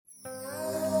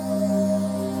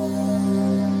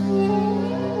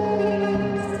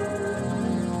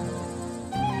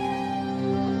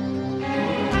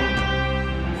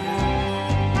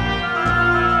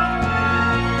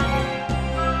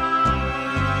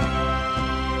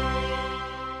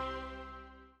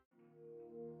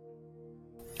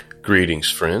Greetings,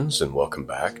 friends, and welcome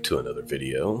back to another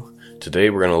video.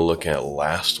 Today we're going to look at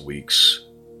last week's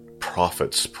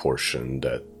prophets portion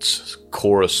that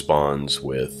corresponds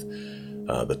with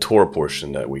the Torah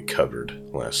portion that we covered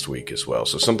last week as well.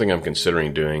 So something I'm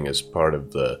considering doing as part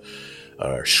of the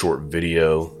short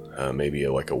video, maybe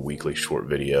like a weekly short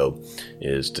video,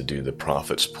 is to do the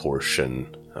prophets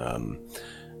portion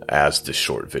as the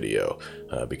short video,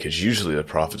 because usually the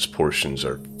prophets portions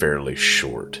are fairly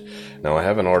short. Now, I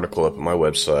have an article up on my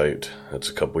website that's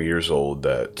a couple years old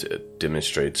that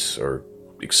demonstrates or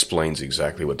explains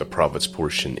exactly what the prophets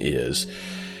portion is,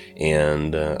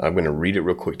 and I'm going to read it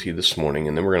real quick to you this morning,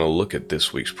 and then we're going to look at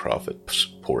this week's prophets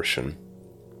portion,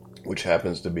 which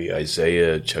happens to be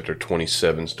Isaiah chapter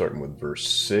 27, starting with verse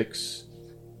 6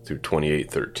 through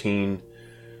 28:13,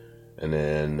 and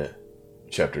then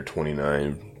chapter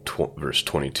 29, verse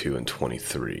 22 and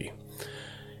 23.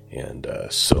 And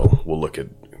so we'll look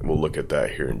at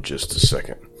that here in just a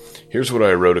second. Here's what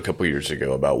I wrote a couple years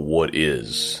ago about what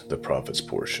is the prophets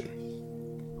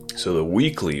portion. So the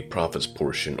weekly prophets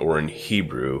portion, or in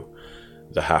Hebrew,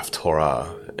 the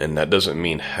Haftorah, and that doesn't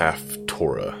mean half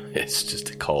Torah, it's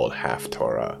just called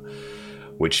Haftorah,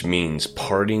 which means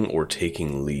parting or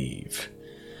taking leave,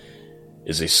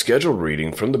 is a scheduled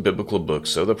reading from the biblical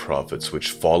books of the prophets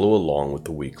which follow along with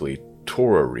the weekly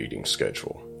Torah reading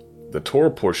schedule. The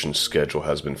Torah portion schedule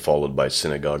has been followed by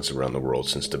synagogues around the world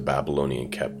since the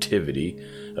Babylonian captivity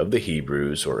of the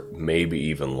Hebrews, or maybe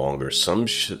even longer. Some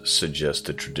suggest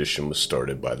the tradition was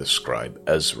started by the scribe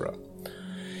Ezra.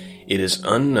 It is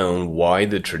unknown why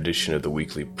the tradition of the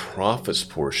weekly prophets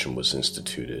portion was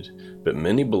instituted, but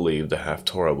many believe the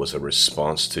Haftorah was a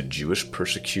response to Jewish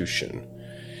persecution,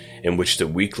 in which the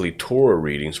weekly Torah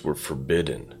readings were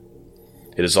forbidden.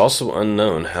 It is also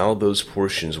unknown how those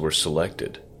portions were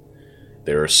selected.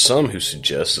 There are some who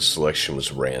suggest the selection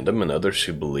was random, and others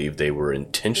who believe they were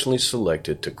intentionally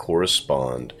selected to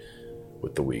correspond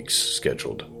with the week's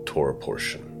scheduled Torah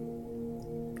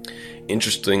portion.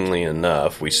 Interestingly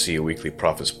enough, we see a weekly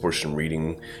prophets portion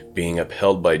reading being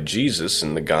upheld by Jesus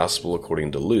in the Gospel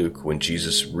according to Luke, when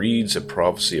Jesus reads a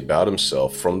prophecy about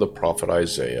himself from the prophet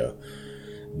Isaiah.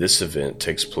 This event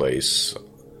takes place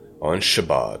on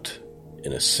Shabbat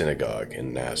in a synagogue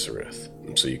in Nazareth.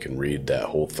 And so you can read that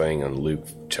whole thing on Luke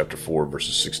chapter 4,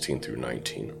 verses 16 through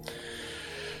 19.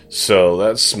 So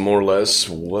that's more or less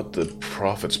what the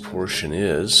prophets portion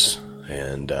is,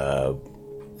 and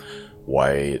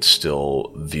why it's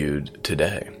still viewed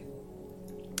today.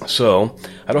 So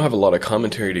I don't have a lot of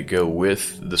commentary to go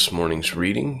with this morning's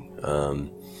reading,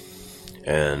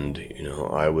 and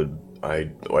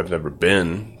I've never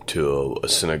been to a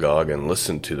synagogue and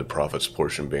listened to the prophets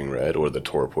portion being read or the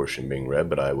Torah portion being read,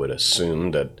 but I would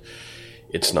assume that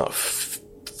it's not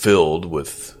filled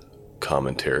with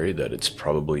commentary, that it's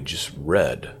probably just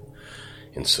read.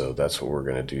 And so that's what we're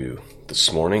going to do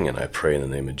this morning, and I pray in the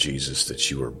name of Jesus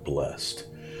that you are blessed.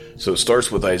 So it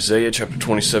starts with Isaiah chapter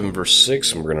 27, verse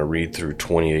 6, and we're going to read through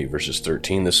 28, verses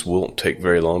 13. This won't take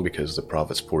very long because the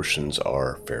prophets portions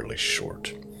are fairly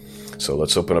short. So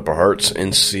let's open up our hearts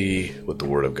and see what the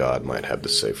Word of God might have to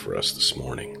say for us this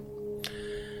morning.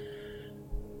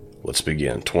 Let's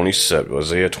begin.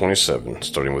 Isaiah 27,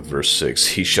 starting with verse 6.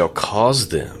 He shall cause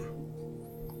them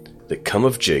that come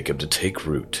of Jacob to take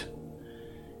root.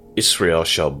 Israel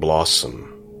shall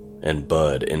blossom and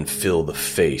bud and fill the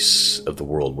face of the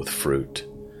world with fruit.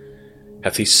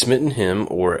 Hath he smitten him,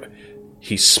 or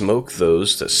he smote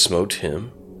those that smote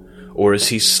him? Or is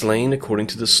he slain according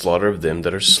to the slaughter of them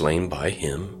that are slain by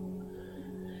him?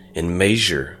 In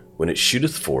measure, when it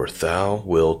shooteth forth, thou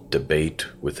wilt debate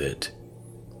with it.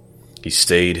 He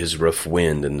stayed his rough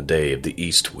wind in the day of the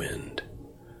east wind.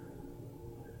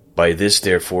 By this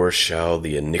therefore shall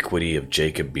the iniquity of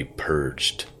Jacob be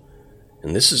purged.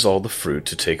 And this is all the fruit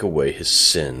to take away his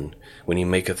sin, when he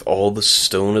maketh all the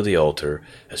stone of the altar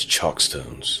as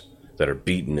chalkstones, that are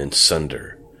beaten in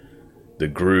sunder. The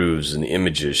grooves and the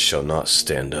images shall not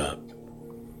stand up.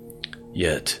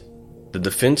 Yet the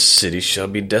defenced city shall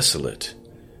be desolate,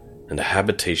 and the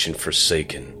habitation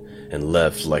forsaken, and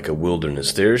left like a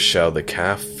wilderness. There shall the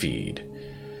calf feed,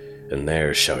 and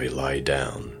there shall he lie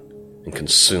down, and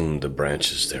consume the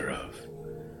branches thereof.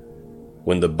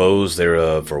 When the boughs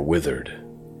thereof are withered,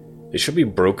 they shall be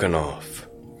broken off.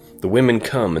 The women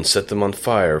come and set them on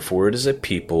fire, for it is a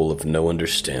people of no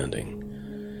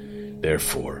understanding.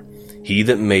 Therefore, he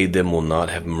that made them will not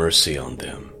have mercy on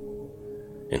them,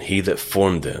 and he that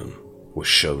formed them will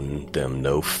show them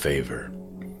no favor.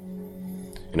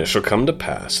 And it shall come to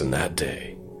pass in that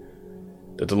day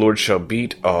that the Lord shall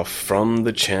beat off from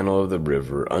the channel of the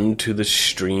river unto the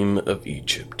stream of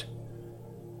Egypt,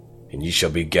 And ye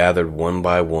shall be gathered one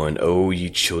by one, O ye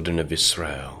children of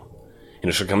Israel. And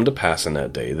it shall come to pass in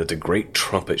that day that the great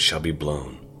trumpet shall be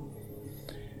blown.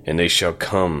 And they shall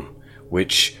come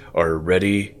which are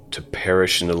ready to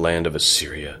perish in the land of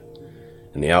Assyria,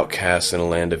 and the outcasts in the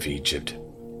land of Egypt,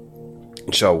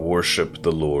 and shall worship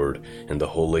the Lord in the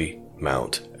holy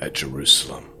mount at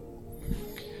Jerusalem.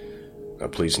 Now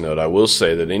please note, I will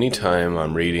say that anytime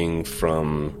I'm reading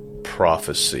from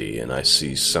prophecy and I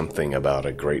see something about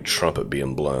a great trumpet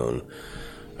being blown,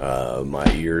 my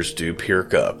ears do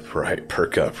perk up, right?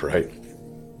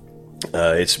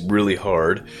 It's really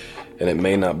hard, and it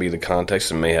may not be the context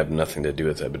and may have nothing to do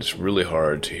with that, but it's really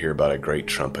hard to hear about a great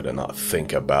trumpet and not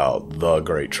think about the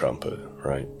great trumpet,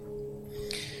 right?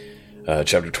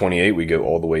 Chapter 28, we go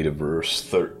all the way to verse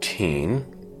 13.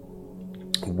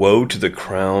 Woe to the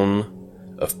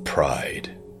crown of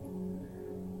pride,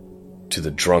 to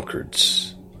the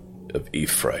drunkards of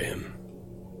Ephraim,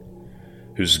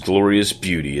 whose glorious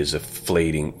beauty is a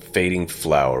fading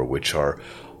flower, which are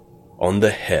on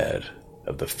the head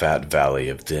of the fat valley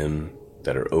of them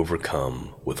that are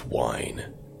overcome with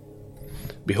wine.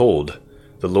 Behold,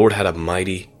 the Lord had a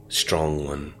mighty strong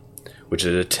one, which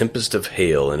is a tempest of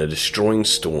hail and a destroying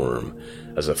storm,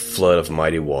 as a flood of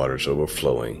mighty waters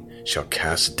overflowing, shall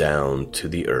cast down to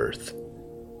the earth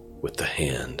with the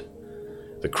hand.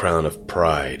 The crown of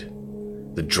pride,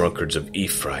 the drunkards of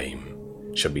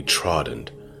Ephraim, shall be trodden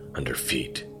under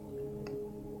feet.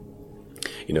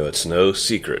 You know, it's no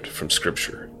secret from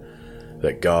Scripture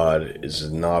that God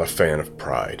is not a fan of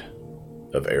pride,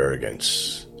 of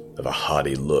arrogance, of a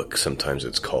haughty look, sometimes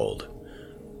it's called.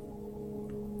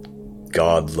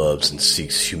 God loves and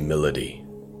seeks humility,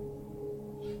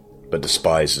 but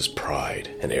despises pride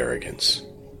and arrogance.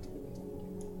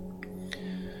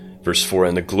 Verse 4,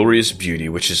 And the glorious beauty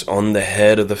which is on the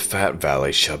head of the fat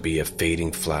valley shall be a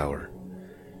fading flower,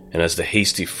 and as the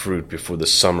hasty fruit before the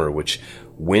summer, which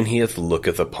when he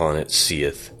looketh upon it,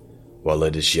 seeth, while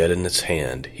it is yet in its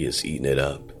hand, he has eaten it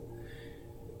up.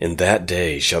 In that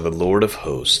day shall the Lord of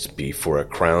hosts be for a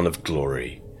crown of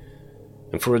glory,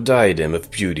 and for a diadem of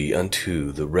beauty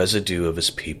unto the residue of his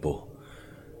people,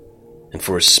 and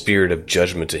for a spirit of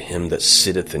judgment to him that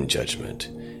sitteth in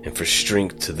judgment, and for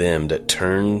strength to them that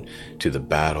turn to the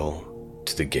battle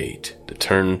to the gate, to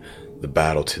turn the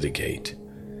battle to the gate.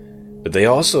 But they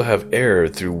also have error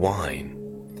through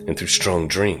wine, and through strong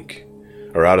drink,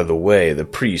 are out of the way. The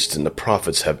priests and the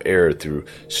prophets have erred through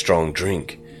strong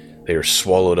drink. They are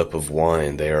swallowed up of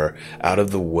wine. They are out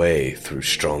of the way through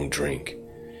strong drink.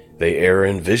 They err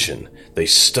in vision. They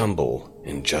stumble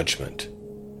in judgment.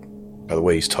 By the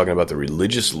way, he's talking about the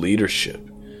religious leadership,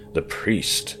 the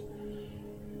priest.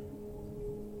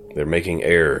 They're making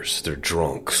errors. They're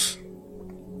drunks.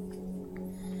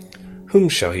 Whom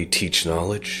shall he teach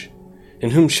knowledge?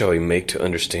 And whom shall he make to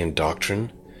understand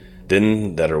doctrine?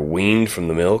 Them that are weaned from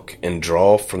the milk and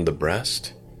draw from the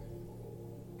breast?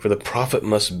 For the precept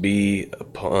must be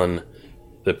upon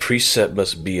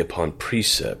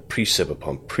precept, precept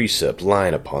upon precept,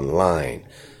 line upon line.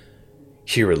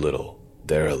 Here a little,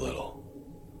 there a little.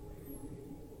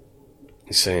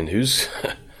 He's saying,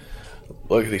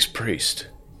 look at these priests.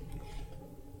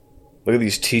 Look at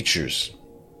these teachers.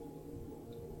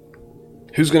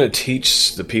 Who's going to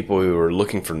teach the people who are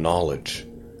looking for knowledge?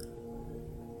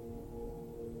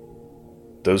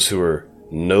 Those who are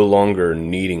no longer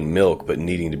needing milk, but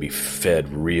needing to be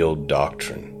fed real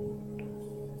doctrine.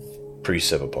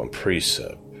 Precept upon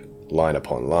precept, line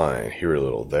upon line, here a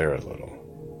little, there a little.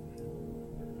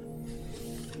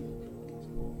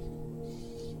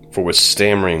 For with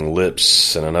stammering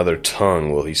lips and another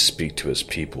tongue will he speak to his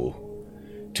people,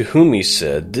 to whom he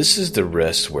said, This is the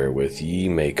rest wherewith ye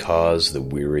may cause the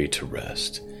weary to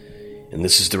rest, and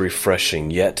this is the refreshing,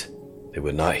 yet they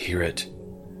would not hear it.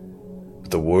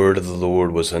 But the word of the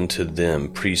Lord was unto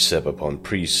them precept upon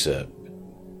precept,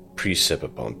 precept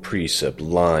upon precept,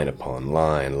 line upon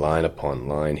line, line upon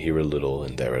line, here a little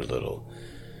and there a little,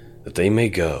 that they may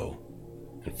go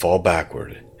and fall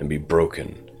backward and be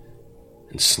broken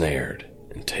and snared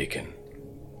and taken.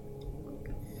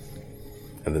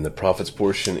 And then the prophet's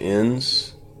portion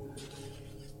ends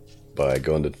by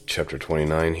going to chapter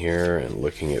 29 here and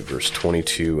looking at verse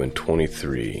 22 and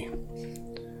 23.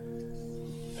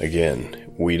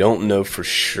 Again, we don't know for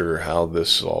sure how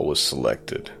this all was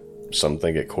selected. Some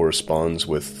think it corresponds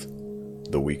with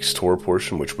the week's Torah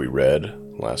portion, which we read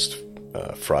last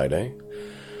Friday,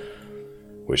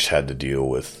 which had to deal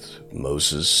with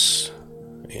Moses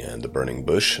and the burning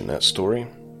bush in that story.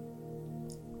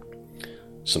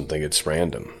 Some think it's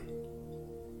random.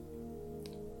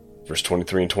 Verse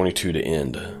 23 and 22 to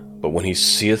end. But when he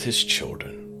seeth his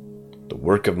children, the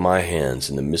work of my hands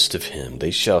in the midst of him.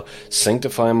 They shall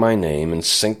sanctify my name, and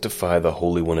sanctify the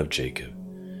Holy One of Jacob,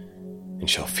 and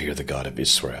shall fear the God of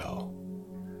Israel.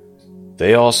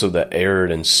 They also that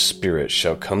erred in spirit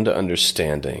shall come to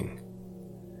understanding,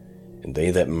 and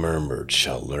they that murmured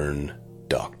shall learn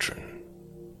doctrine.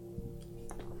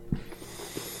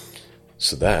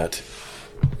 So that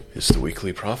is the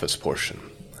weekly prophets portion.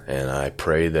 And I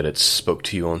pray that it spoke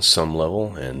to you on some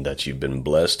level and that you've been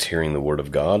blessed hearing the Word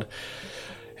of God.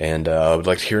 And I would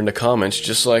like to hear in the comments,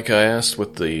 just like I asked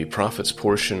with the prophets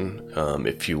portion,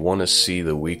 if you want to see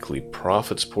the weekly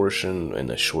prophets portion in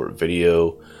a short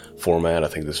video format. I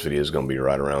think this video is going to be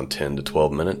right around 10 to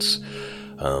 12 minutes.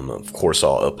 Of course,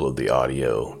 I'll upload the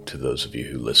audio to those of you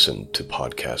who listen to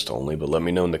podcast only, but let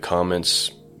me know in the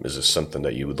comments, is this something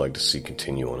that you would like to see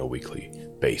continue on a weekly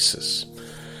basis?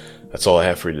 That's all I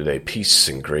have for you today. Peace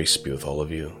and grace be with all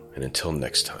of you, and until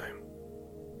next time,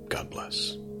 God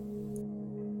bless.